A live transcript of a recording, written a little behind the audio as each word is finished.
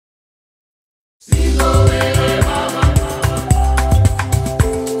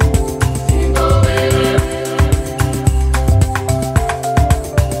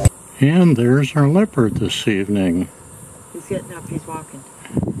And there's our leopard this evening. He's getting up, he's walking.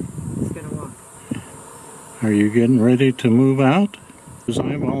 He's gonna walk. Are you getting ready to move out? He's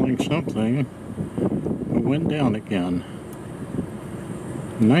eyeballing something. It went down again.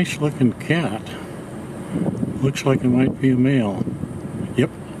 Nice looking cat. Looks like it might be a male. Yep,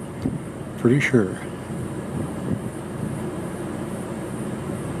 pretty sure.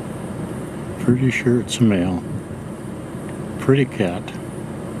 Pretty sure it's a male. Pretty cat.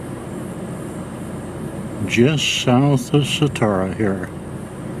 Just south of Satara here.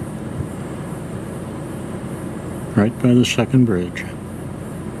 Right by the second bridge.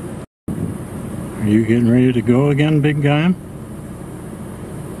 Are you getting ready to go again, big guy?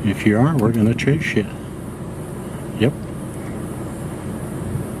 If you are, we're gonna chase you. Yep.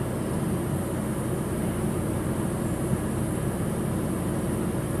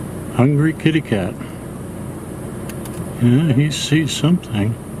 Hungry kitty cat. Yeah, he sees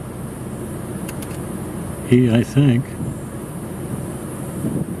something. I think.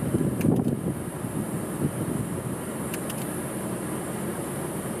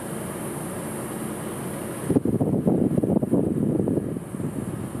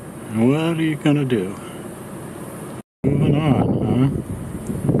 What are you gonna do? Moving on,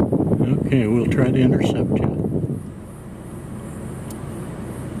 huh? Okay, we'll try to intercept you.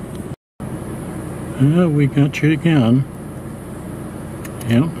 We got you again.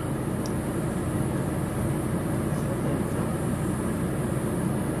 Yep.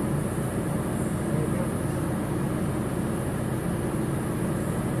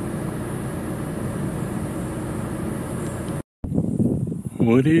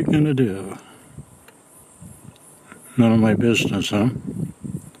 What are you gonna do? None of my business, huh?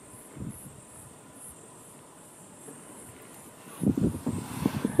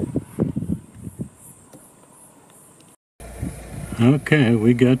 Okay,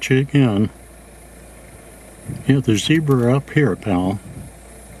 we got you again. Yeah, the zebra up here, pal.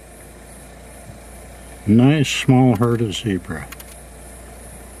 Nice small herd of zebra.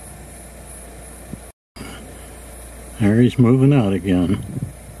 There he's moving out again.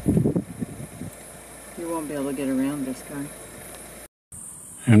 You won't be able to get around this guy.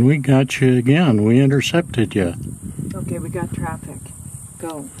 And we got you again. We intercepted you. Okay, we got traffic.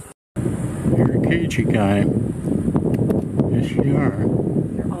 Go. You're a cagey guy. Yes, you are.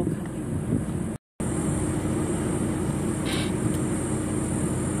 They're all coming.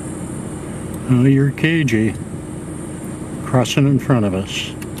 Oh, you're cagey. Crossing in front of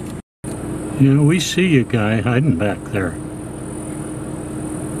us. You know, we see you, guy, hiding back there.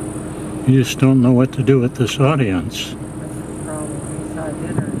 You just don't know what to do with this audience. That's the problem. We saw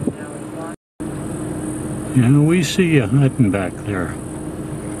dinner and now he's walking. You know, we see you hiding back there.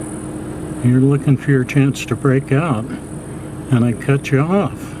 You're looking for your chance to break out, and I cut you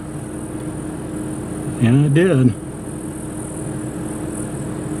off. Yeah, I did.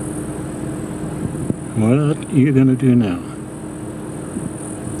 What are you gonna do now?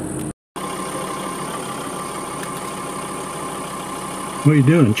 What are you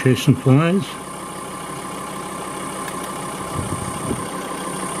doing, chasing flies?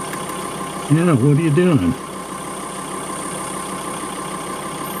 Yeah, what are you doing?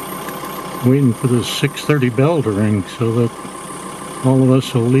 Waiting for the 6:30 bell to ring so that all of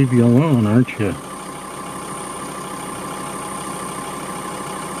us will leave you alone, aren't you?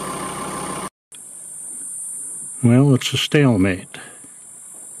 Well, it's a stalemate.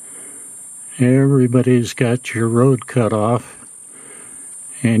 Everybody's got your road cut off.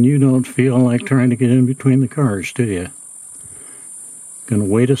 And you don't feel like trying to get in between the cars, do you? Gonna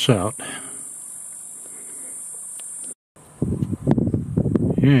wait us out.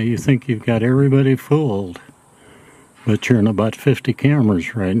 Yeah, you think you've got everybody fooled, but you're in about 50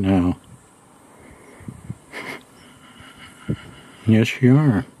 cameras right now. Yes, you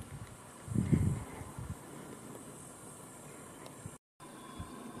are.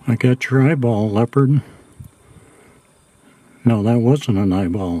 I got your eyeball, leopard. No, that wasn't an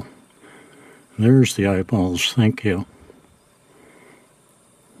eyeball. There's the eyeballs, thank you.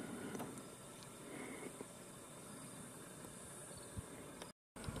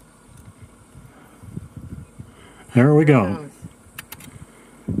 There we go.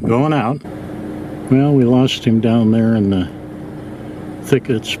 Going out. Well, we lost him down there in the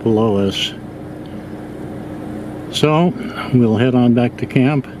thickets below us. So, we'll head on back to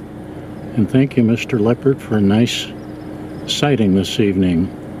camp. And thank you, Mr. Leopard, for a nice sighting this evening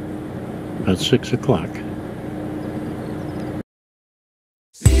at 6 o'clock.